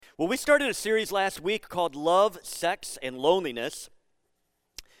Well, we started a series last week called Love, Sex, and Loneliness.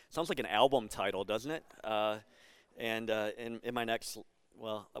 Sounds like an album title, doesn't it? In my next,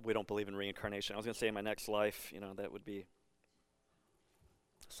 well, we don't believe in reincarnation. I was going to say in my next life, that would be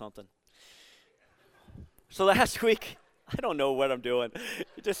something. So last week, I don't know what I'm doing.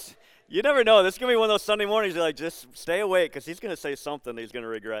 You never know. This is going to be one of those Sunday mornings you're like, just stay awake because he's going to say something that he's going to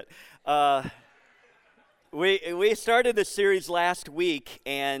regret. We started this series last week,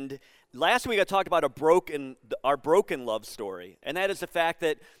 and last week I talked about our broken love story, and that is the fact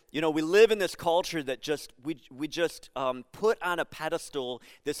that we live in this culture that we just put on a pedestal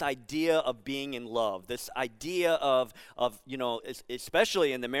this idea of being in love, this idea of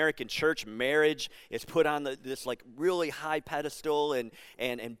especially in the American church, marriage is put on this like really high pedestal,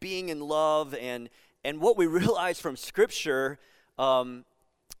 and being in love, and what we realize from Scripture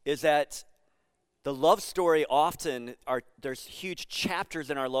is that the love story there's huge chapters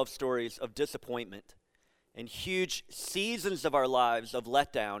in our love stories of disappointment and huge seasons of our lives of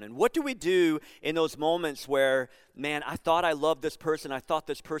letdown. And what do we do in those moments where, man, I thought I loved this person, I thought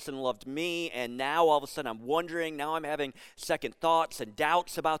this person loved me, and now all of a sudden I'm wondering, now I'm having second thoughts and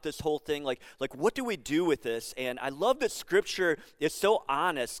doubts about this whole thing. Like what do we do with this? And I love that Scripture is so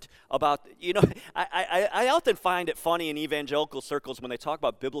honest about, I often find it funny in evangelical circles when they talk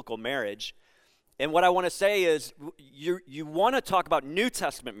about biblical marriage. And what I want to say is you want to talk about New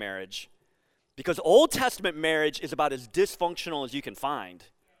Testament marriage because Old Testament marriage is about as dysfunctional as you can find.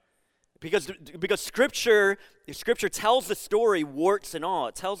 Because Scripture tells the story warts and all.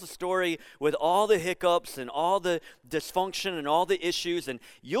 It tells the story with all the hiccups and all the dysfunction and all the issues. And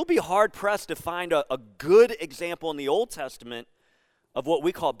you'll be hard-pressed to find a good example in the Old Testament of what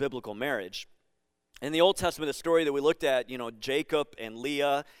we call biblical marriage. In the Old Testament, the story that we looked at, Jacob and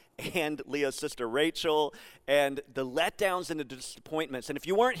Leah and Leah's sister Rachel, and the letdowns and the disappointments. And if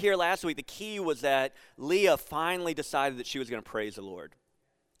you weren't here last week, the key was that Leah finally decided that she was going to praise the Lord.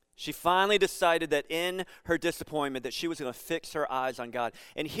 She finally decided that in her disappointment that she was going to fix her eyes on God.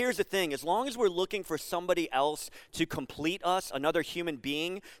 And here's the thing, as long as we're looking for somebody else to complete us, another human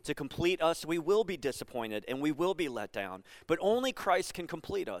being to complete us, we will be disappointed and we will be let down. But only Christ can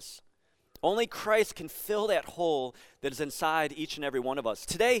complete us. Only Christ can fill that hole that is inside each and every one of us.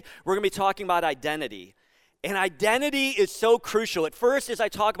 Today, we're going to be talking about identity. And identity is so crucial. At first, as I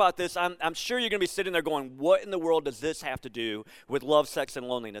talk about this, I'm sure you're going to be sitting there going, what in the world does this have to do with love, sex, and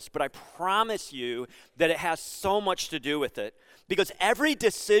loneliness? But I promise you that it has so much to do with it. Because every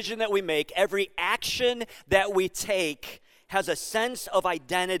decision that we make, every action that we take has a sense of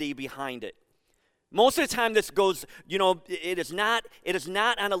identity behind it. Most of the time this goes, it is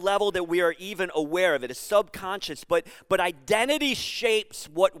not on a level that we are even aware of. It is subconscious, but identity shapes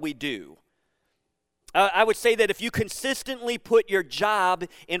what we do. I would say that if you consistently put your job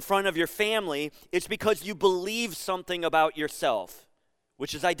in front of your family, it's because you believe something about yourself,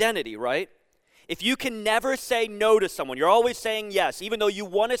 which is identity, right? If you can never say no to someone, you're always saying yes, even though you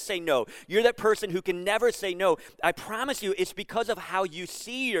want to say no, you're that person who can never say no, I promise you it's because of how you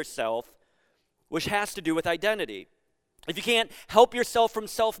see yourself, which has to do with identity. If you can't help yourself from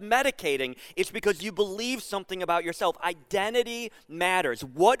self-medicating, it's because you believe something about yourself. Identity matters.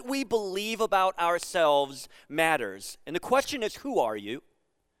 What we believe about ourselves matters. And the question is, who are you?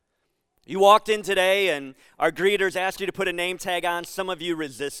 You walked in today and our greeters asked you to put a name tag on. Some of you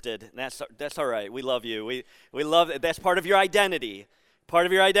resisted. That's all right. We love you. We love it. That's part of your identity. Part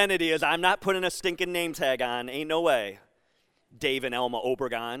of your identity is I'm not putting a stinking name tag on. Ain't no way. Dave and Elma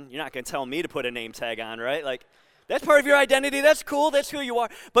Obregon. You're not going to tell me to put a name tag on, right? Like, that's part of your identity. That's cool. That's who you are.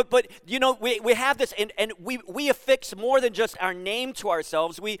 But we have this, and we affix more than just our name to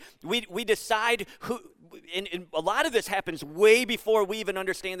ourselves. We decide who, and a lot of this happens way before we even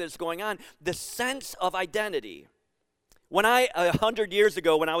understand that it's going on, the sense of identity. 100 years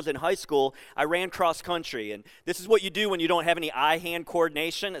ago, when I was in high school, I ran cross country, and this is what you do when you don't have any eye-hand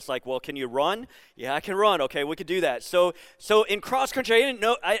coordination. It's like, well, can you run? Yeah, I can run. Okay, we could do that. So in cross country,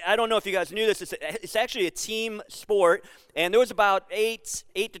 I don't know if you guys knew this. It's actually a team sport, and there was about 8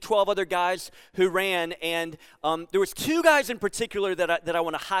 to 12 other guys who ran, and there was 2 guys in particular that I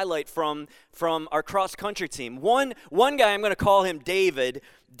want to highlight from our cross country team. One guy, I'm going to call him David.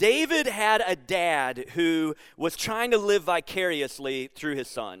 David had a dad who was trying to live vicariously through his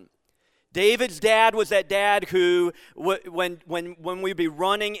son. David's dad was that dad who, when we'd be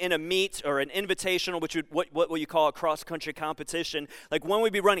running in a meet or an invitational, which what you call a cross-country competition, like when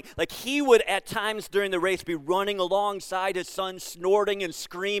we'd be running, like he would at times during the race be running alongside his son, snorting and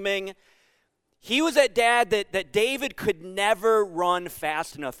screaming. He was that dad that David could never run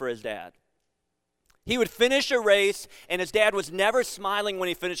fast enough for his dad. He would finish a race, and his dad was never smiling when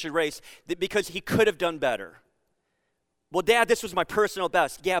he finished a race because he could have done better. Well, Dad, this was my personal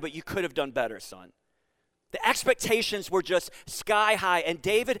best. Yeah, but you could have done better, son. The expectations were just sky high, and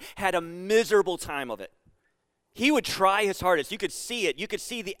David had a miserable time of it. He would try his hardest. You could see it. You could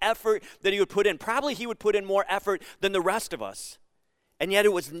see the effort that he would put in. Probably he would put in more effort than the rest of us. And yet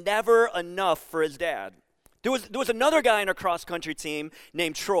it was never enough for his dad. There was another guy in our cross-country team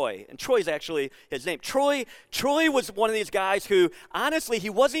named Troy, and Troy's actually his name. Troy was one of these guys who, honestly,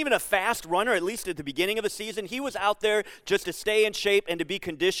 he wasn't even a fast runner, at least at the beginning of the season. He was out there just to stay in shape and to be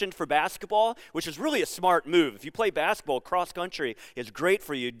conditioned for basketball, which is really a smart move. If you play basketball, cross-country is great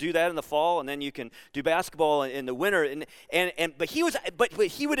for you. Do that in the fall, and then you can do basketball in the winter. But he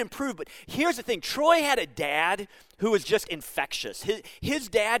would improve. But here's the thing. Troy had a dad who was just infectious. His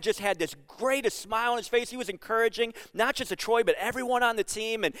dad just had this greatest smile on his face. He was encouraging, not just to Troy, but everyone on the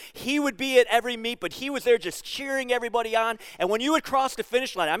team. And he would be at every meet, but he was there just cheering everybody on. And when you would cross the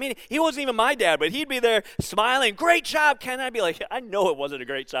finish line, I mean, he wasn't even my dad, but he'd be there smiling. Great job, Ken. I'd be like, I know it wasn't a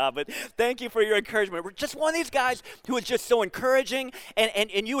great job, but thank you for your encouragement. We're just one of these guys who was just so encouraging.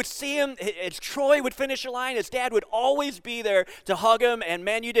 And you would see him, as Troy would finish a line, his dad would always be there to hug him. And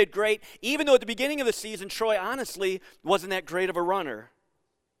man, you did great. Even though at the beginning of the season, Troy honestly wasn't that great of a runner.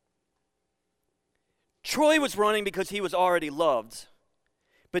 Troy was running because he was already loved,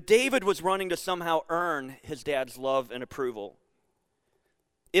 but David was running to somehow earn his dad's love and approval.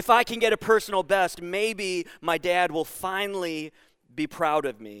 If I can get a personal best, maybe my dad will finally be proud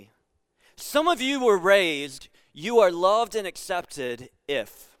of me. Some of you were raised, you are loved and accepted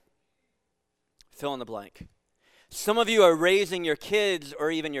if, fill in the blank. Some of you are raising your kids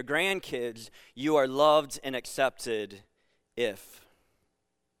or even your grandkids. You are loved and accepted if.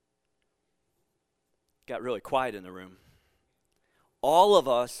 Got really quiet in the room. All of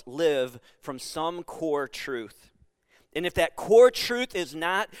us live from some core truth. And if that core truth is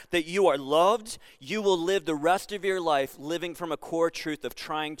not that you are loved, you will live the rest of your life living from a core truth of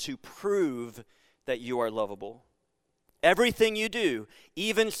trying to prove that you are lovable. Everything you do,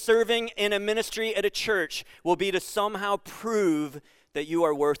 even serving in a ministry at a church, will be to somehow prove that you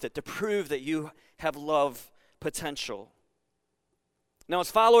are worth it, to prove that you have love potential. Now,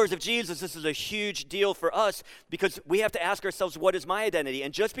 as followers of Jesus, this is a huge deal for us because we have to ask ourselves, what is my identity?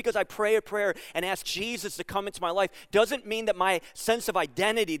 And just because I pray a prayer and ask Jesus to come into my life doesn't mean that my sense of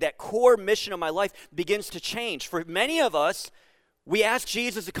identity, that core mission of my life, begins to change. For many of us, we ask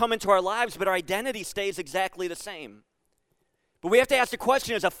Jesus to come into our lives, but our identity stays exactly the same. But we have to ask the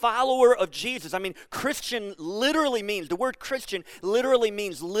question, as a follower of Jesus, I mean, Christian literally means, the word Christian literally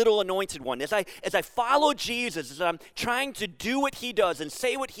means little anointed one. As I follow Jesus, as I'm trying to do what he does and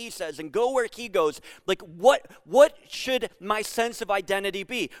say what he says and go where he goes, like what should my sense of identity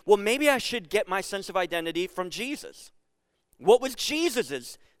be? Well, maybe I should get my sense of identity from Jesus. What was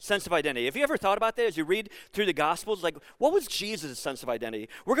Jesus's sense of identity? Have you ever thought about that as you read through the Gospels? Like, what was Jesus' sense of identity?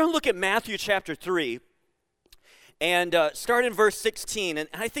 We're going to look at Matthew chapter 3. And start in verse 16, and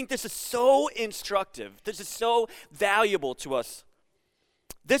I think this is so instructive. This is so valuable to us.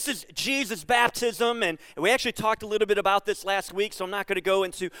 This is Jesus' baptism, and we actually talked a little bit about this last week, so I'm not going to go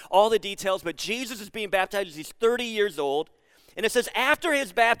into all the details, but Jesus is being baptized as he's 30 years old. And it says, after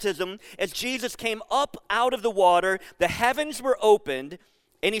his baptism, as Jesus came up out of the water, the heavens were opened,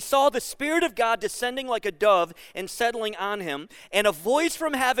 and he saw the Spirit of God descending like a dove and settling on him. And a voice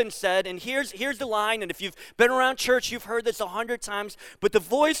from heaven said, and here's the line, and if you've been around church, you've heard this 100 times, but the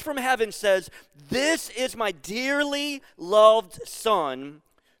voice from heaven says, "This is my dearly loved Son,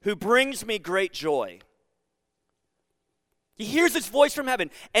 who brings me great joy." He hears this voice from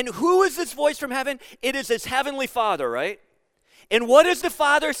heaven. And who is this voice from heaven? It is his heavenly Father, right? And what is the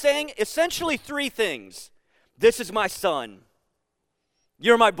Father saying? Essentially three things. This is my Son.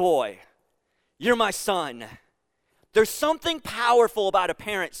 You're my boy. You're my son. There's something powerful about a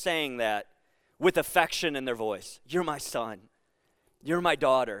parent saying that with affection in their voice. You're my son. You're my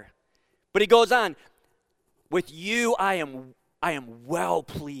daughter. But he goes on, with you I am well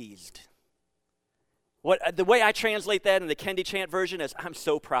pleased. The way I translate that in the Kendi Chant version is, I'm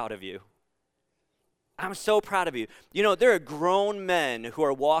so proud of you. I'm so proud of you. You know, there are grown men who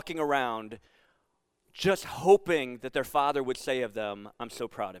are walking around just hoping that their father would say of them, I'm so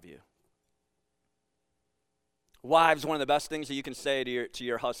proud of you. Wives, one of the best things that you can say to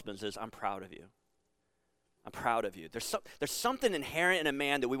your husbands is, I'm proud of you. I'm proud of you. There's something inherent in a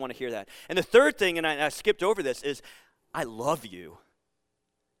man that we want to hear that. And the third thing, and I skipped over this, is I love you.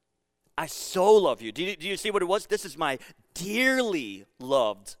 I so love you. Do you see what it was? This is my dearly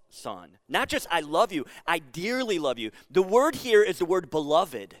loved son. Not just I love you, I dearly love you. The word here is the word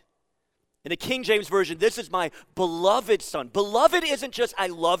beloved. In the King James Version, this is my beloved son. Beloved isn't just I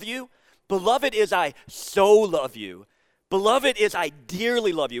love you. Beloved is I so love you. Beloved is I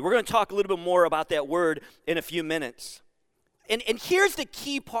dearly love you. We're going to talk a little bit more about that word in a few minutes. And here's the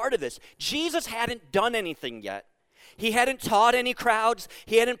key part of this. Jesus hadn't done anything yet. He hadn't taught any crowds.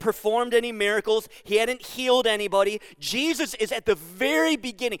 He hadn't performed any miracles. He hadn't healed anybody. Jesus is at the very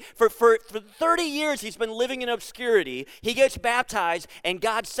beginning. For 30 years, he's been living in obscurity. He gets baptized, and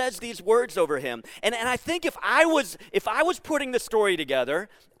God says these words over him. And I think if I was putting the story together,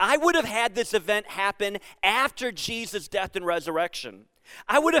 I would have had this event happen after Jesus' death and resurrection.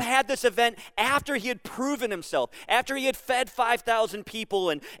 I would have had this event after he had proven himself, after he had fed 5,000 people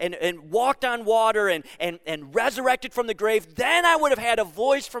and walked on water and resurrected from the grave. Then I would have had a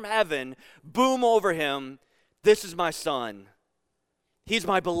voice from heaven boom over him. This is my son. He's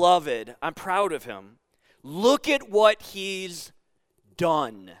my beloved. I'm proud of him. Look at what he's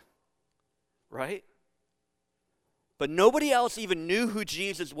done. Right? But nobody else even knew who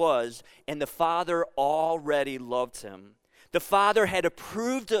Jesus was, and the Father already loved him. The Father had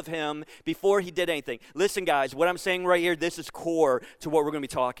approved of him before he did anything. Listen, guys, what I'm saying right here, this is core to what we're going to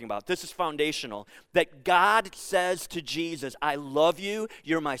be talking about. This is foundational. That God says to Jesus, I love you,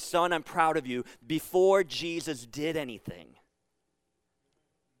 you're my son, I'm proud of you, before Jesus did anything.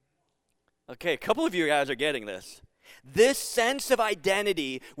 Okay, a couple of you guys are getting this. This sense of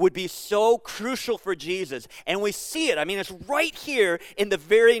identity would be so crucial for Jesus. And we see it. I mean, it's right here in the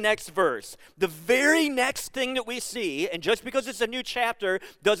very next verse. The very next thing that we see, and just because it's a new chapter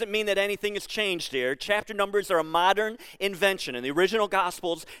doesn't mean that anything has changed here. Chapter numbers are a modern invention. In the original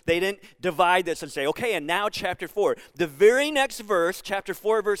Gospels, they didn't divide this and say, okay, and now chapter 4. The very next verse, chapter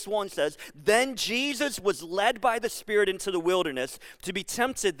 4, verse 1 says, Then Jesus was led by the Spirit into the wilderness to be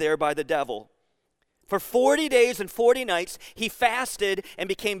tempted there by the devil. For 40 days and 40 nights, he fasted and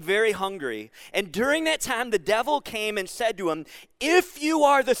became very hungry. And during that time, the devil came and said to him, If you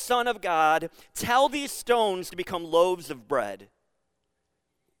are the Son of God, tell these stones to become loaves of bread.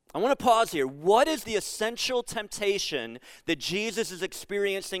 I want to pause here. What is the essential temptation that Jesus is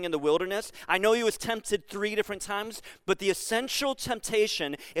experiencing in the wilderness? I know he was tempted 3 different times, but the essential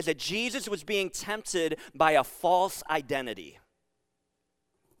temptation is that Jesus was being tempted by a false identity.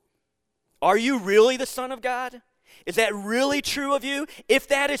 Are you really the Son of God? Is that really true of you? If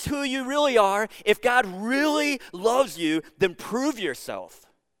that is who you really are, if God really loves you, then prove yourself.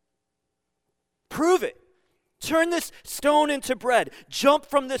 Prove it. Turn this stone into bread. Jump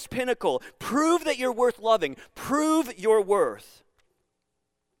from this pinnacle. Prove that you're worth loving. Prove your worth.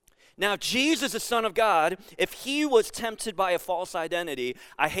 Now, Jesus, the Son of God, if he was tempted by a false identity,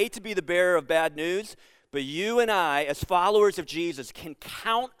 I hate to be the bearer of bad news, but you and I, as followers of Jesus, can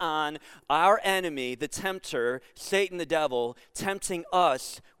count on our enemy, the tempter, Satan the devil, tempting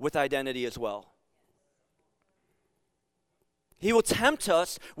us with identity as well. He will tempt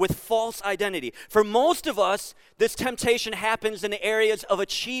us with false identity. For most of us, this temptation happens in the areas of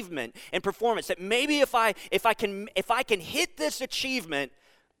achievement and performance. That maybe if I can hit this achievement,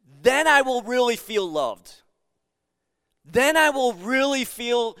 then I will really feel loved. Then I will really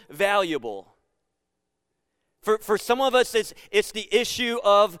feel valuable. For some of us, it's the issue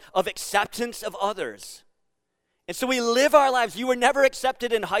of acceptance of others. And so we live our lives. You were never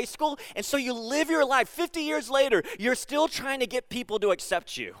accepted in high school, and so you live your life. 50 years later, you're still trying to get people to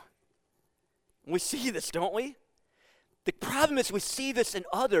accept you. We see this, don't we? The problem is we see this in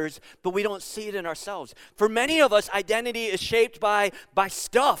others, but we don't see it in ourselves. For many of us, identity is shaped by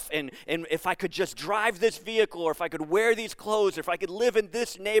stuff. And if I could just drive this vehicle, or if I could wear these clothes, or if I could live in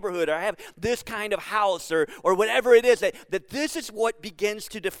this neighborhood, or have this kind of house, or whatever it is, that this is what begins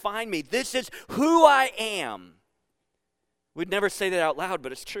to define me. This is who I am. We'd never say that out loud,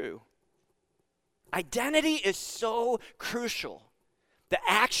 but it's true. Identity is so crucial. The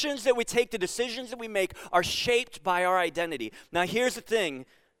actions that we take, the decisions that we make are shaped by our identity. Now, here's the thing.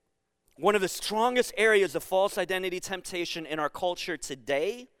 One of the strongest areas of false identity temptation in our culture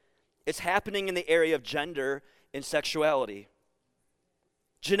today is happening in the area of gender and sexuality.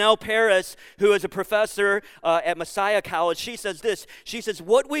 Janelle Paris, who is a professor at Messiah College, she says this. She says,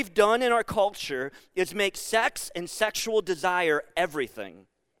 what we've done in our culture is make sex and sexual desire everything.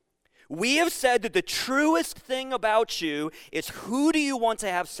 We have said that the truest thing about you is who do you want to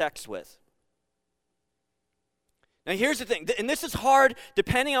have sex with? Now here's the thing, and this is hard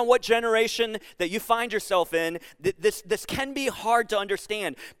depending on what generation that you find yourself in. This can be hard to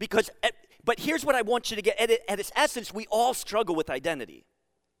understand but here's what I want you to get. At its essence, we all struggle with identity.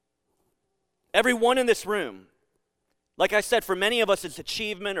 Everyone in this room. Like I said, for many of us, it's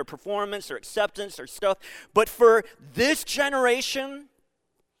achievement or performance or acceptance or stuff. But for this generation,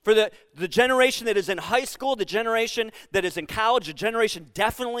 For the generation that is in high school, the generation that is in college, the generation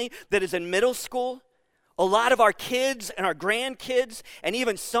definitely that is in middle school, a lot of our kids and our grandkids, and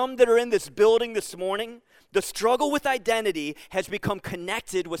even some that are in this building this morning, the struggle with identity has become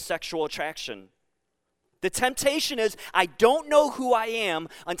connected with sexual attraction. The temptation is, I don't know who I am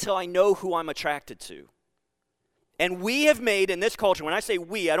until I know who I'm attracted to. And we have made, in this culture, when I say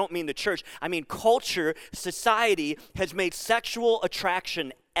we, I don't mean the church, I mean culture, society has made sexual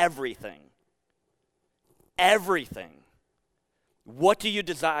attraction everything. Everything. What do you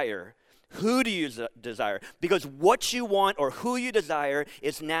desire? Who do you desire? Because what you want or who you desire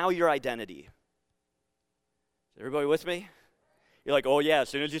is now your identity. Is everybody with me? You're like, oh yeah, as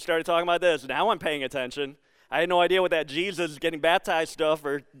soon as you started talking about this, now I'm paying attention. I had no idea what that Jesus getting baptized stuff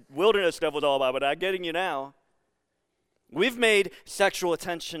or wilderness stuff was all about, but I'm getting you now. We've made sexual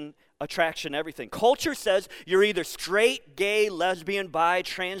attraction everything. Culture says you're either straight, gay, lesbian, bi,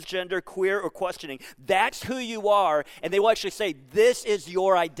 transgender, queer, or questioning. That's who you are, and they will actually say, this is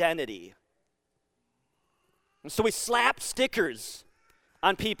your identity. And so we slap stickers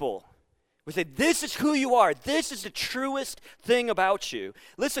on people. We say, this is who you are. This is the truest thing about you.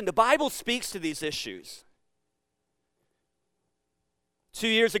 Listen, the Bible speaks to these issues. 2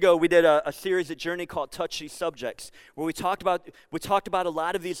 years ago, we did a series at Journey called Touchy Subjects, where we talked about a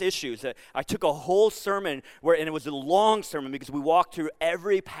lot of these issues. I took a whole sermon, and it was a long sermon because we walked through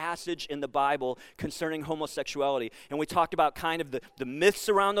every passage in the Bible concerning homosexuality. And we talked about kind of the myths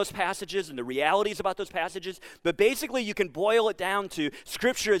around those passages and the realities about those passages. But basically, you can boil it down to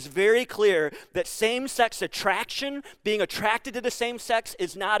Scripture is very clear that same-sex attraction, being attracted to the same sex,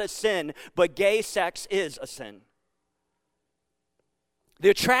 is not a sin, but gay sex is a sin.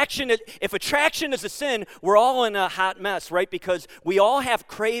 If attraction is a sin, we're all in a hot mess, right? Because we all have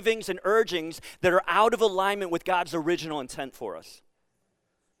cravings and urgings that are out of alignment with God's original intent for us.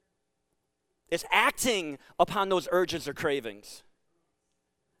 It's acting upon those urges or cravings.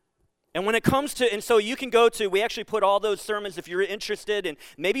 And when it comes to, and so you can go to, we actually put all those sermons if you're interested, and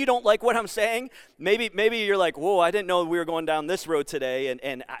maybe you don't like what I'm saying. Maybe you're like, whoa, I didn't know we were going down this road today,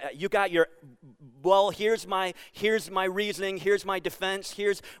 and you got your, well, here's my reasoning, here's my defense,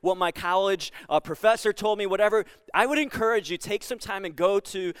 here's what my college professor told me, whatever. I would encourage you, take some time and go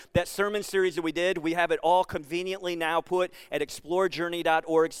to that sermon series that we did. We have it all conveniently now put at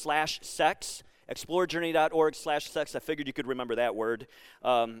explorejourney.org/sex, explorejourney.org/sex. I figured you could remember that word.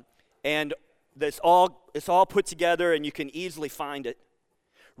 And it's all put together, and you can easily find it.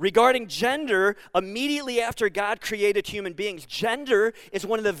 Regarding gender, immediately after God created human beings, gender is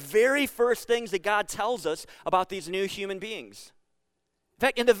one of the very first things that God tells us about these new human beings. In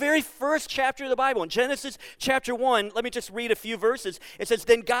fact, in the very first chapter of the Bible, in Genesis chapter 1, let me just read a few verses. It says,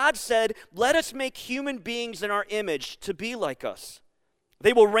 "Then God said, 'Let us make human beings in our image to be like us.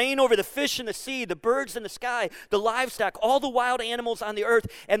 They will reign over the fish in the sea, the birds in the sky, the livestock, all the wild animals on the earth,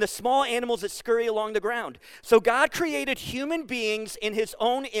 and the small animals that scurry along the ground.' So God created human beings in his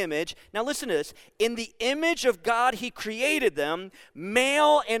own image." Now listen to this. "In the image of God he created them,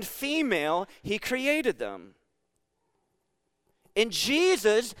 male and female he created them." In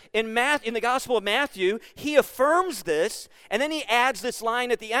Jesus, in the Gospel of Matthew, he affirms this, and then he adds this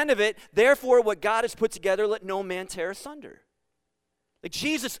line at the end of it, "Therefore what God has put together, let no man tear asunder." Like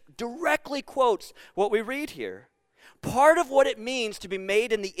Jesus directly quotes what we read here. Part of what it means to be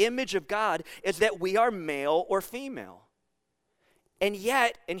made in the image of God is that we are male or female. And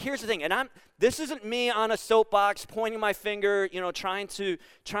yet, and here's the thing, and this isn't me on a soapbox pointing my finger, trying to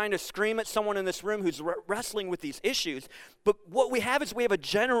scream at someone in this room who's wrestling with these issues. But what we have is we have a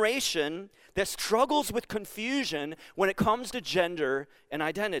generation that struggles with confusion when it comes to gender and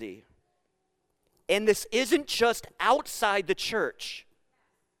identity. And this isn't just outside the church.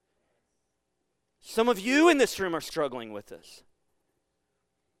 Some of you in this room are struggling with this.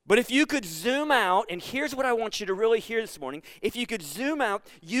 But if you could zoom out, and here's what I want you to really hear this morning. If you could zoom out,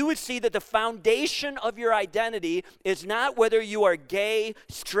 you would see that the foundation of your identity is not whether you are gay,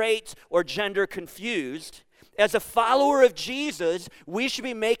 straight, or gender confused. As a follower of Jesus, we should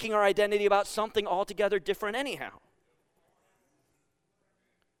be making our identity about something altogether different anyhow.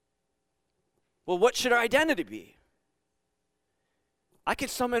 Well, what should our identity be? I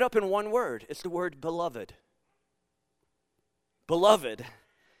could sum it up in one word. It's the word beloved. Beloved.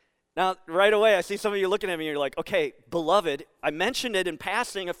 Now, right away, I see some of you looking at me and you're like, okay, beloved. I mentioned it in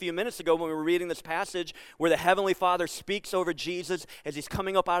passing a few minutes ago when we were reading this passage where the Heavenly Father speaks over Jesus as he's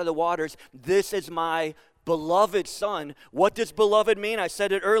coming up out of the waters. "This is my beloved Son." What does beloved mean? I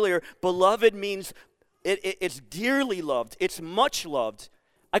said it earlier. Beloved means it's dearly loved. It's much loved.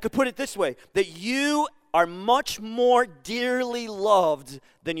 I could put it this way, that you are much more dearly loved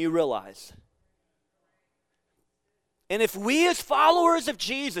than you realize. And if we as followers of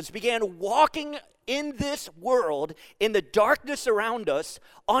Jesus began walking in this world, in the darkness around us,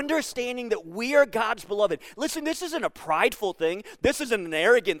 understanding that we are God's beloved. Listen, this isn't a prideful thing. This isn't an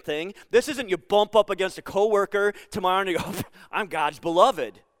arrogant thing. This isn't you bump up against a coworker tomorrow and you go, I'm God's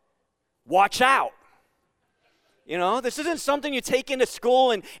beloved. Watch out. You know, this isn't something you take into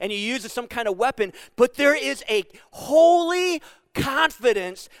school and you use as some kind of weapon, but there is a holy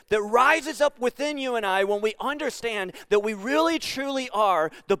confidence that rises up within you and I when we understand that we really truly are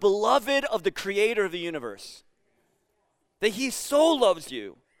the beloved of the creator of the universe. That he so loves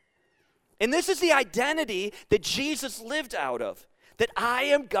you. And this is the identity that Jesus lived out of. That I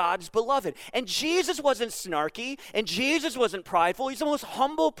am God's beloved. And Jesus wasn't snarky, and Jesus wasn't prideful. He's the most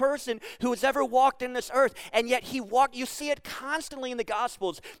humble person who has ever walked in this earth. And yet he walked, you see it constantly in the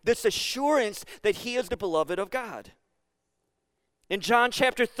Gospels, this assurance that he is the beloved of God. In John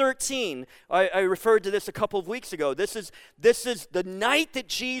chapter 13, I referred to this a couple of weeks ago. This is the night that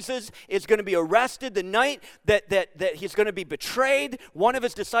Jesus is going to be arrested, the night that he's going to be betrayed. One of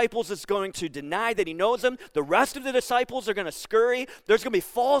his disciples is going to deny that he knows him. The rest of the disciples are going to scurry. There's going to be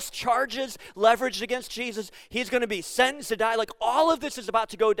false charges leveraged against Jesus. He's going to be sentenced to die. Like all of this is about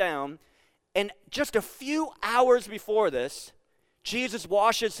to go down. And just a few hours before this, Jesus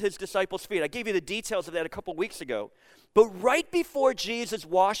washes his disciples' feet. I gave you the details of that a couple weeks ago. But right before Jesus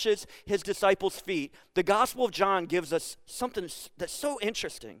washes his disciples' feet, the Gospel of John gives us something that's so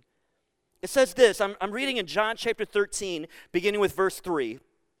interesting. It says this, I'm reading in John chapter 13, beginning with verse 3.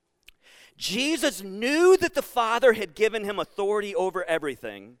 Jesus knew that the Father had given him authority over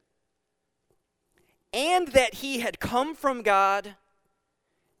everything, and that he had come from God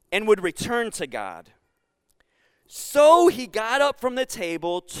and would return to God. So he got up from the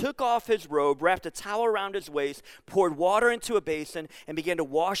table, took off his robe, wrapped a towel around his waist, poured water into a basin, and began to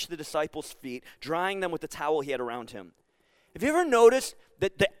wash the disciples' feet, drying them with the towel he had around him. Have you ever noticed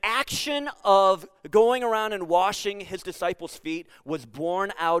that the action of going around and washing his disciples' feet was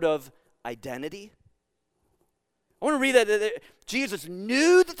born out of identity? I want to read that. Jesus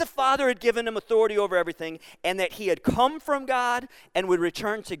knew that the Father had given him authority over everything and that he had come from God and would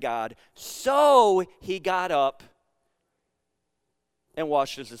return to God. So he got up and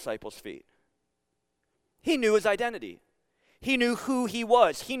washed his disciples' feet. He knew his identity. He knew who he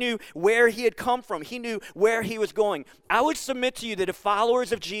was. He knew where he had come from. He knew where he was going. I would submit to you that if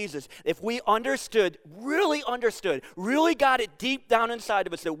followers of Jesus, if we really got it deep down inside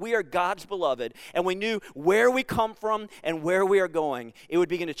of us that we are God's beloved and we knew where we come from and where we are going, it would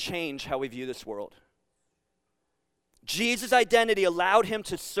begin to change how we view this world. Jesus' identity allowed him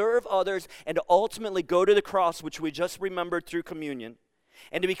to serve others and to ultimately go to the cross, which we just remembered through communion,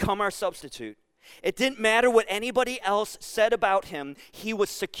 and to become our substitute. It didn't matter what anybody else said about him. He was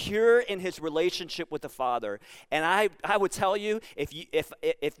secure in his relationship with the Father. And I would tell you,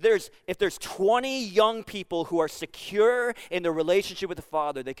 if there's 20 young people who are secure in their relationship with the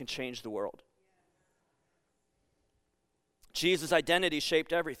Father, they can change the world. Jesus' identity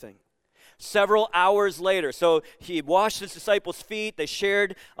shaped everything. Several hours later, so he washed his disciples' feet, they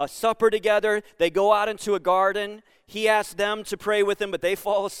shared a supper together, they go out into a garden, he asks them to pray with him, but they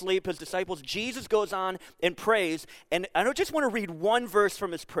fall asleep, his disciples. Jesus goes on and prays, and I just want to read one verse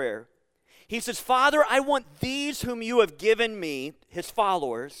from his prayer. He says, Father, I want these whom you have given me, his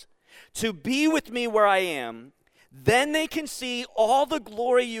followers, to be with me where I am. Then they can see all the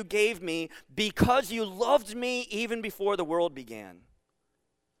glory you gave me because you loved me even before the world began.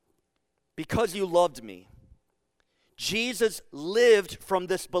 Because you loved me. Jesus lived from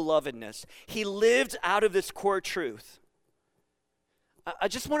this belovedness. He lived out of this core truth. I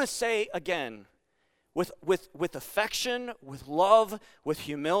just want to say again, with affection, with love, with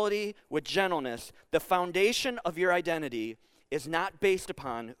humility, with gentleness, the foundation of your identity is not based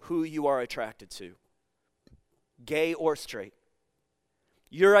upon who you are attracted to, gay or straight.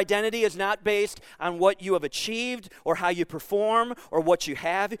 Your identity is not based on what you have achieved or how you perform or what you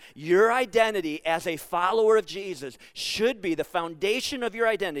have. Your identity as a follower of Jesus should be, the foundation of your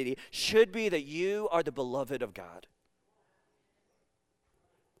identity should be that you are the beloved of God.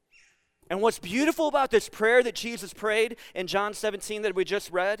 And what's beautiful about this prayer that Jesus prayed in John 17 that we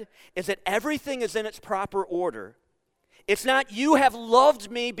just read is that everything is in its proper order. It's not, you have loved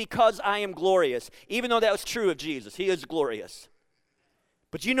me because I am glorious, even though that was true of Jesus. He is glorious.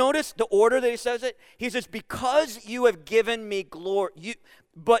 But you notice the order that he says it? He says, because you have given me glory,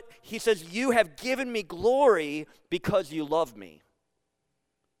 but he says, you have given me glory because you love me.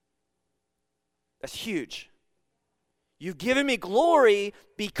 That's huge. You've given me glory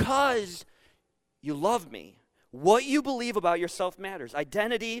because You love me. What you believe about yourself matters.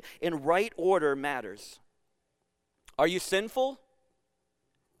 Identity in right order matters. Are you sinful?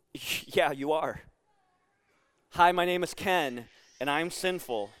 Yeah, you are. Hi, my name is Ken, and I'm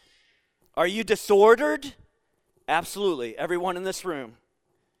sinful. Are you disordered? Absolutely, everyone in this room.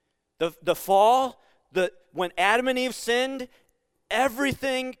 The fall, when Adam and Eve sinned,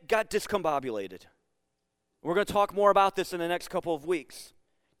 everything got discombobulated. We're going to talk more about this in the next couple of weeks.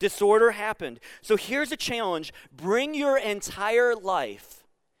 Disorder happened. So here's a challenge. Bring your entire life,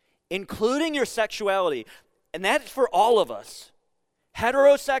 including your sexuality, and that's for all of us.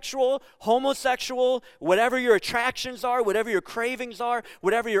 Heterosexual, homosexual, whatever your attractions are, whatever your cravings are,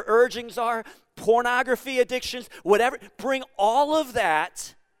 whatever your urgings are, pornography addictions, whatever, bring all of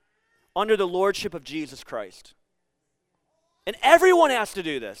that under the lordship of Jesus Christ. And everyone has to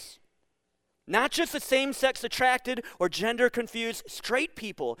do this. Not just the same-sex attracted or gender confused, straight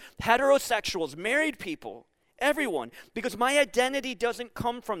people, heterosexuals, married people, everyone. Because my identity doesn't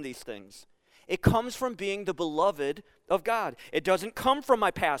come from these things. It comes from being the beloved of God. It doesn't come from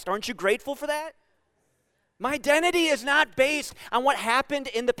my past. Aren't you grateful for that? My identity is not based on what happened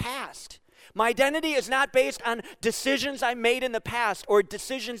in the past. My identity is not based on decisions I made in the past or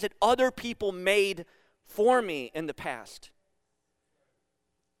decisions that other people made for me in the past.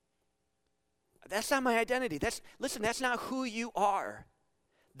 That's not my identity. That's not who you are.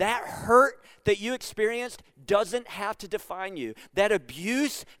 That hurt that you experienced doesn't have to define you. That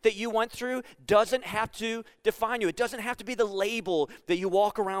abuse that you went through doesn't have to define you. It doesn't have to be the label that you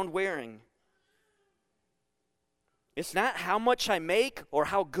walk around wearing. It's not how much I make or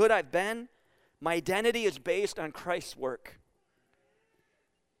how good I've been. My identity is based on Christ's work.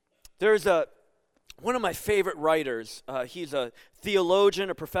 There's one of my favorite writers. He's a theologian,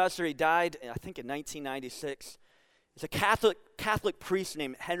 a professor. He died, I think, in 1996. He's a Catholic priest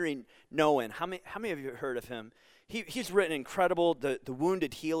named Henry Nouwen. How many of you have heard of him? He's written incredible. The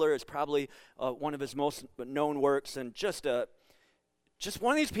Wounded Healer is probably one of his most known works, and just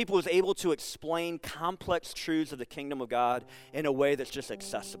one of these people who's able to explain complex truths of the kingdom of God in a way that's just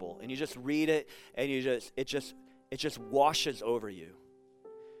accessible. And you just read it, and it just washes over you.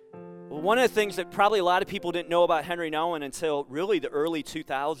 Well, one of the things that probably a lot of people didn't know about Henry Nouwen until really the early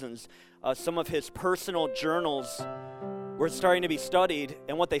 2000s, some of his personal journals were starting to be studied,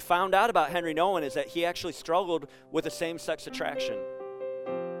 and what they found out about Henry Nouwen is that he actually struggled with a same-sex attraction.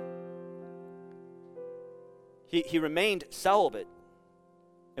 He remained celibate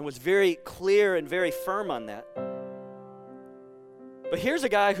and was very clear and very firm on that. But here's a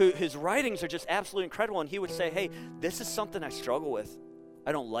guy who his writings are just absolutely incredible, and he would say, hey, this is something I struggle with.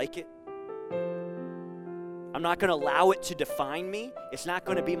 I don't like it. I'm not going to allow it to define me. It's not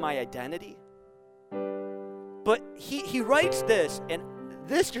going to be my identity. But he writes this, and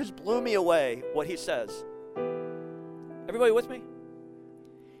this just blew me away, what he says. Everybody with me?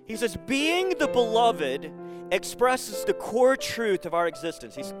 He says, being the beloved expresses the core truth of our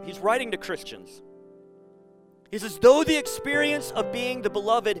existence. He's writing to Christians. He says, though the experience of being the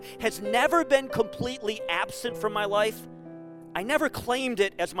beloved has never been completely absent from my life, I never claimed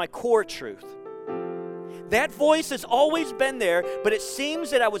it as my core truth. That voice has always been there, but it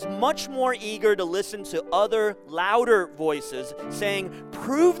seems that I was much more eager to listen to other, louder voices saying,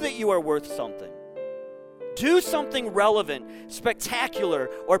 prove that you are worth something. Do something relevant, spectacular,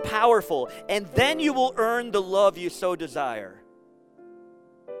 or powerful, and then you will earn the love you so desire.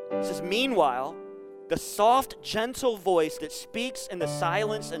 He says, meanwhile, the soft, gentle voice that speaks in the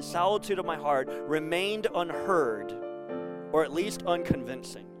silence and solitude of my heart remained unheard, or at least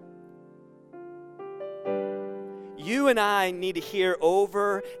unconvincing. You and I need to hear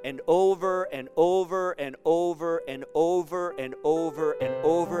over and over and over and over and over and over and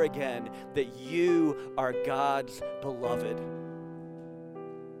over again that you are God's beloved.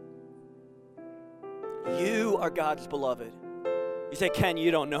 You are God's beloved. You say, Ken, you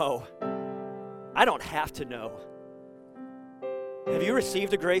don't know. I don't have to know. Have you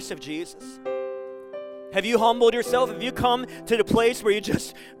received the grace of Jesus? Have you humbled yourself? Have you come to the place where you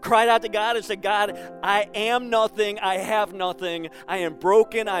just cried out to God and said, God, I am nothing, I have nothing, I am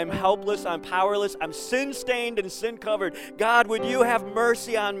broken, I am helpless, I'm powerless, I'm sin-stained and sin-covered. God, would you have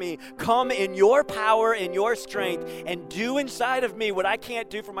mercy on me? Come in your power and your strength and do inside of me what I can't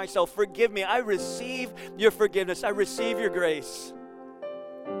do for myself. Forgive me. I receive your forgiveness. I receive your grace.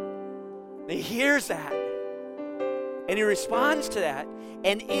 And he hears that. And he responds to that.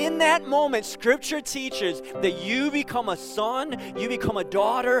 And in that moment, Scripture teaches that you become a son, you become a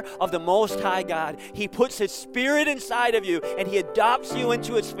daughter of the Most High God. He puts His Spirit inside of you, and He adopts you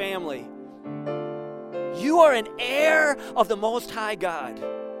into His family. You are an heir of the Most High God.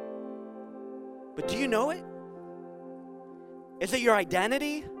 But do you know it? Is it your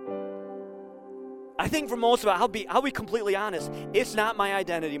identity? I think for most of it, I'll be completely honest, it's not my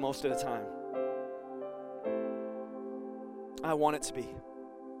identity most of the time. I want it to be.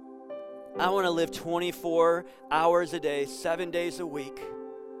 I want to live 24 hours a day, 7 days a week,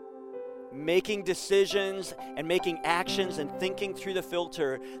 making decisions and making actions and thinking through the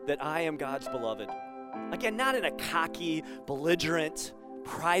filter that I am God's beloved. Again, not in a cocky, belligerent,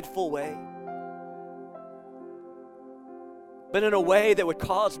 prideful way, but in a way that would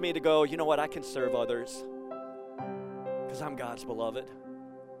cause me to go, you know what, I can serve others because I'm God's beloved.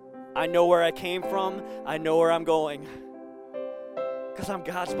 I know where I came from. I know where I'm going because I'm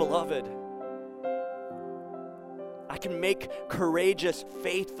God's beloved. I can make courageous,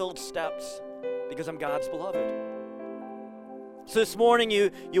 faith-filled steps because I'm God's beloved. So this morning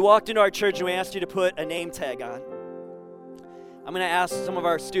you walked into our church and we asked you to put a name tag on. I'm going to ask some of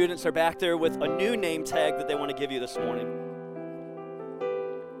our students are back there with a new name tag that they want to give you this morning.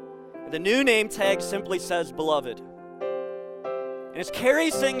 The new name tag simply says beloved. And as Carrie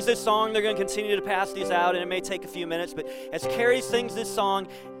sings this song, they're going to continue to pass these out, and it may take a few minutes, but as Carrie sings this song,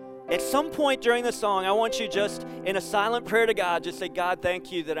 at some point during the song, I want you just, in a silent prayer to God, just say, God,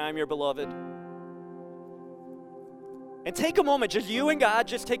 thank you that I'm your beloved. And take a moment, just you and God,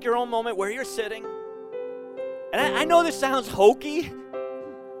 just take your own moment where you're sitting. And I know this sounds hokey,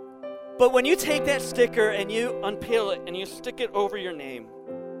 but when you take that sticker and you unpeel it and you stick it over your name,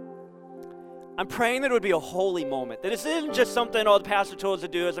 I'm praying that it would be a holy moment. That this isn't just something, the pastor told us to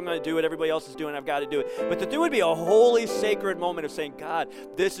do, is I'm going to do what everybody else is doing, I've got to do it. But that there would be a holy, sacred moment of saying, God,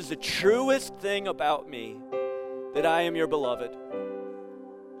 this is the truest thing about me, that I am your beloved,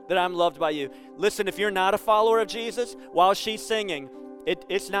 that I'm loved by you. Listen, if you're not a follower of Jesus, while she's singing,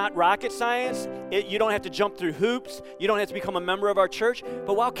 it's not rocket science. You don't have to jump through hoops. You don't have to become a member of our church.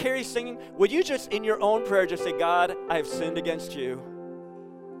 But while Carrie's singing, would you just, in your own prayer, just say, God, I have sinned against you.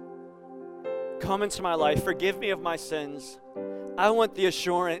 Come into my life. Forgive me of my sins. I want the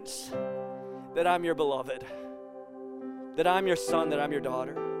assurance that I'm your beloved, that I'm your son, that I'm your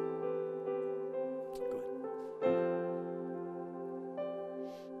daughter. Good.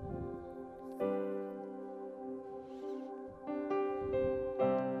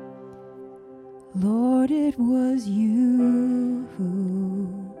 Lord, it was you who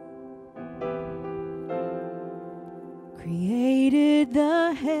created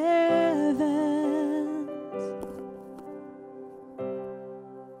the heavens.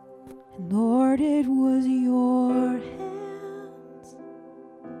 And Lord, it was your hands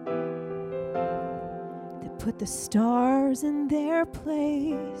that put the stars in their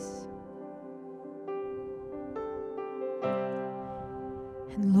place.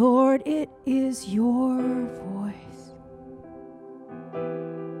 And Lord, it is your voice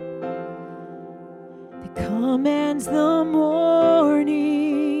that commands the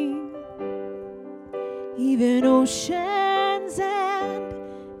morning, even oceans and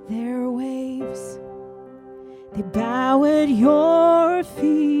their waves, they bow at your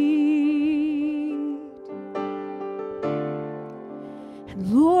feet. And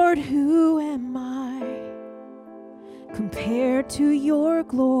Lord, who am I compared to your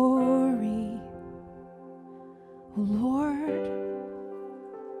glory, oh Lord?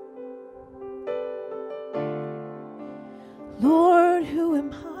 Lord, who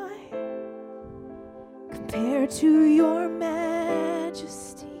am I compared to your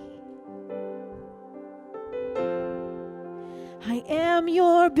majesty? I am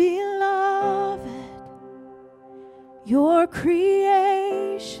your beloved, your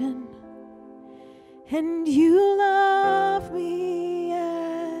creation, and you love me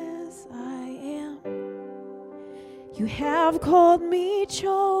as I am. You have called me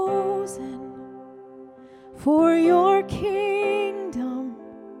chosen for your kingdom.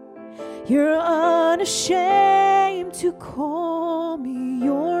 You're unashamed to call me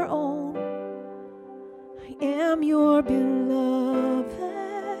your own. I am your beloved.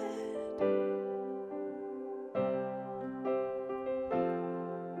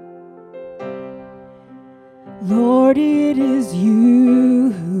 Lord, it is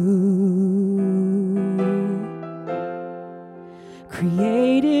you who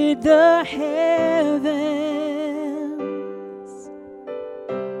created the heavens.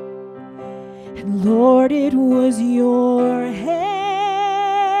 And Lord, it was your hand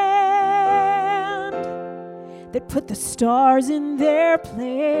that put the stars in their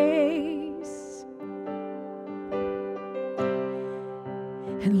place.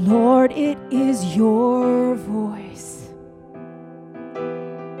 And Lord, it is your voice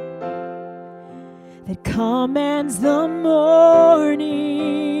that commands the morning,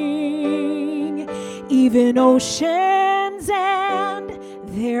 even oceans and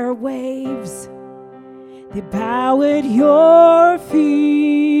their waves, they bow at your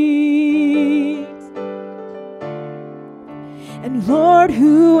feet. And Lord,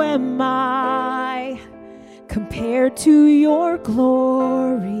 who am I compared to your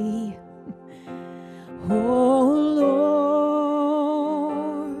glory? Oh Lord,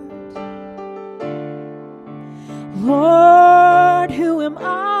 Lord, who am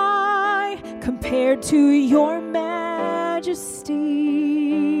I compared to your majesty?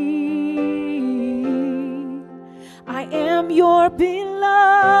 I am your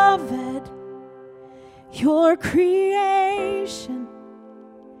beloved, your creation,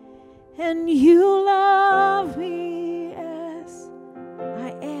 and you love me as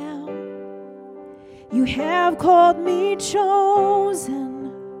I am. You have called me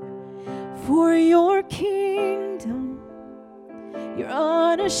chosen for your kingdom. You're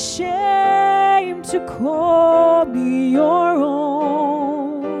unashamed to call me your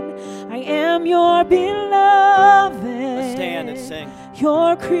own. I am your beloved. Let's stand and sing.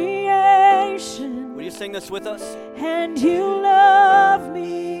 Your creation. Will you sing this with us? And you love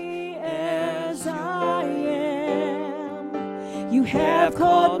me as I am. You have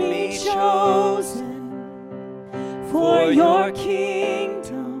called me chosen for your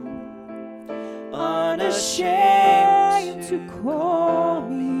kingdom, unashamed to call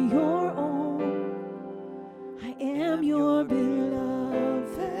me your own. I am your beloved.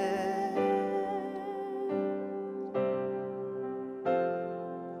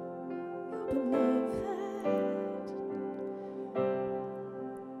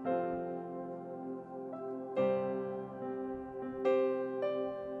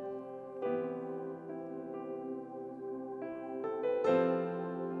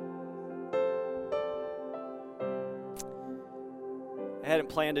 I hadn't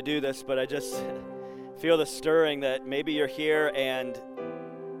planned to do this, but I just feel the stirring that maybe you're here and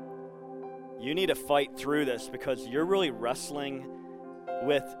you need to fight through this because you're really wrestling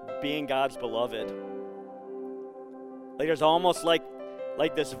with being God's beloved. Like there's almost like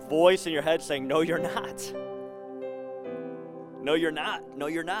this voice in your head saying, no, you're not. No, you're not. No,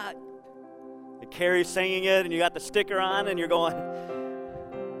 you're not. And Carrie's singing it and you got the sticker on and you're going,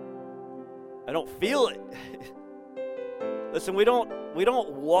 I don't feel it. Listen, we don't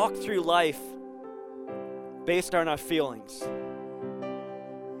walk through life based on our feelings.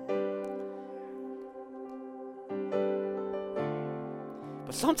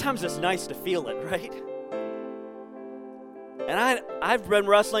 But sometimes it's nice to feel it, right? And I've been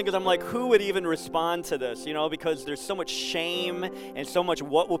wrestling because I'm like, who would even respond to this? You know, because there's so much shame and so much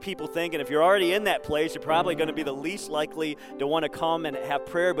what will people think. And if you're already in that place, you're probably going to be the least likely to want to come and have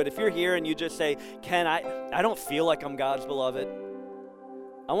prayer. But if you're here and you just say, Ken, I don't feel like I'm God's beloved.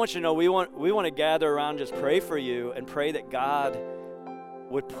 I want you to know we want to gather around, just pray for you and pray that God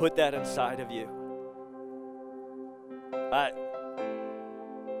would put that inside of you.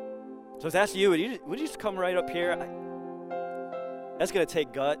 So if that's you, would you just come right up here? That's going to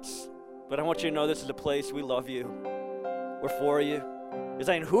take guts, but I want you to know this is a place we love you. We're for you. It's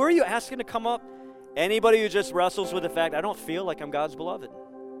like, who are you asking to come up? Anybody who just wrestles with the fact, I don't feel like I'm God's beloved.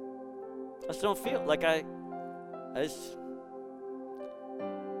 I just don't feel like I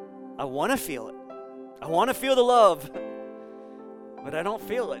want to feel it. I want to feel the love, but I don't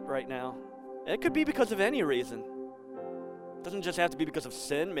feel it right now. And it could be because of any reason. It doesn't just have to be because of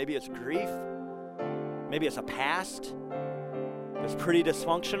sin. Maybe it's grief. Maybe it's a past. It's pretty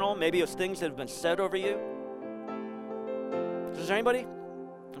dysfunctional. Maybe it's things that have been said over you. Is there anybody?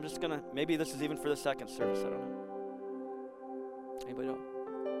 I'm just going to, maybe this is even for the second service. I don't know. Anybody know?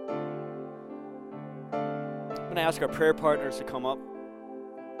 I'm going to ask our prayer partners to come up.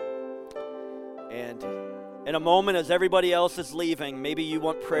 And in a moment, as everybody else is leaving, maybe you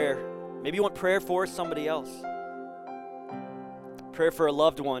want prayer. Maybe you want prayer for somebody else. Prayer for a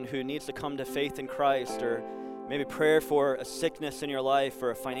loved one who needs to come to faith in Christ, or maybe prayer for a sickness in your life,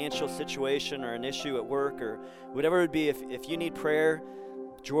 or a financial situation, or an issue at work, or whatever it would be. If you need prayer,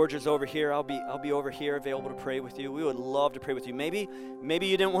 George is over here. I'll be over here available to pray with you. We would love to pray with you. Maybe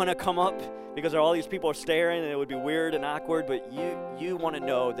you didn't want to come up because all these people are staring and it would be weird and awkward, but you want to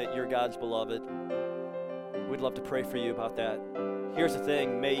know that you're God's beloved. We'd love to pray for you about that. Here's the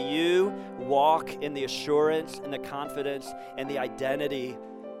thing. May you walk in the assurance and the confidence and the identity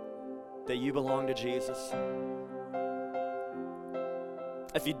that you belong to Jesus.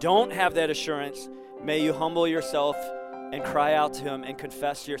 If you don't have that assurance, may you humble yourself and cry out to Him and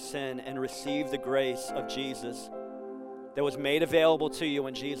confess your sin and receive the grace of Jesus that was made available to you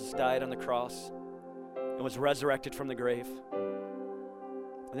when Jesus died on the cross and was resurrected from the grave.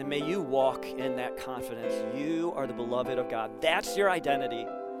 And then may you walk in that confidence. You are the beloved of God. That's your identity.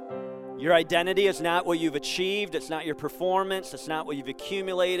 Your identity is not what you've achieved. It's not your performance. It's not what you've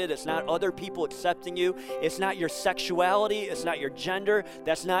accumulated. It's not other people accepting you. It's not your sexuality. It's not your gender.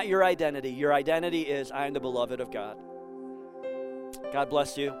 That's not your identity. Your identity is, I am the beloved of God. God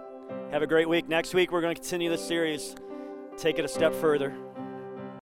bless you. Have a great week. Next week, we're going to continue this series, take it a step further.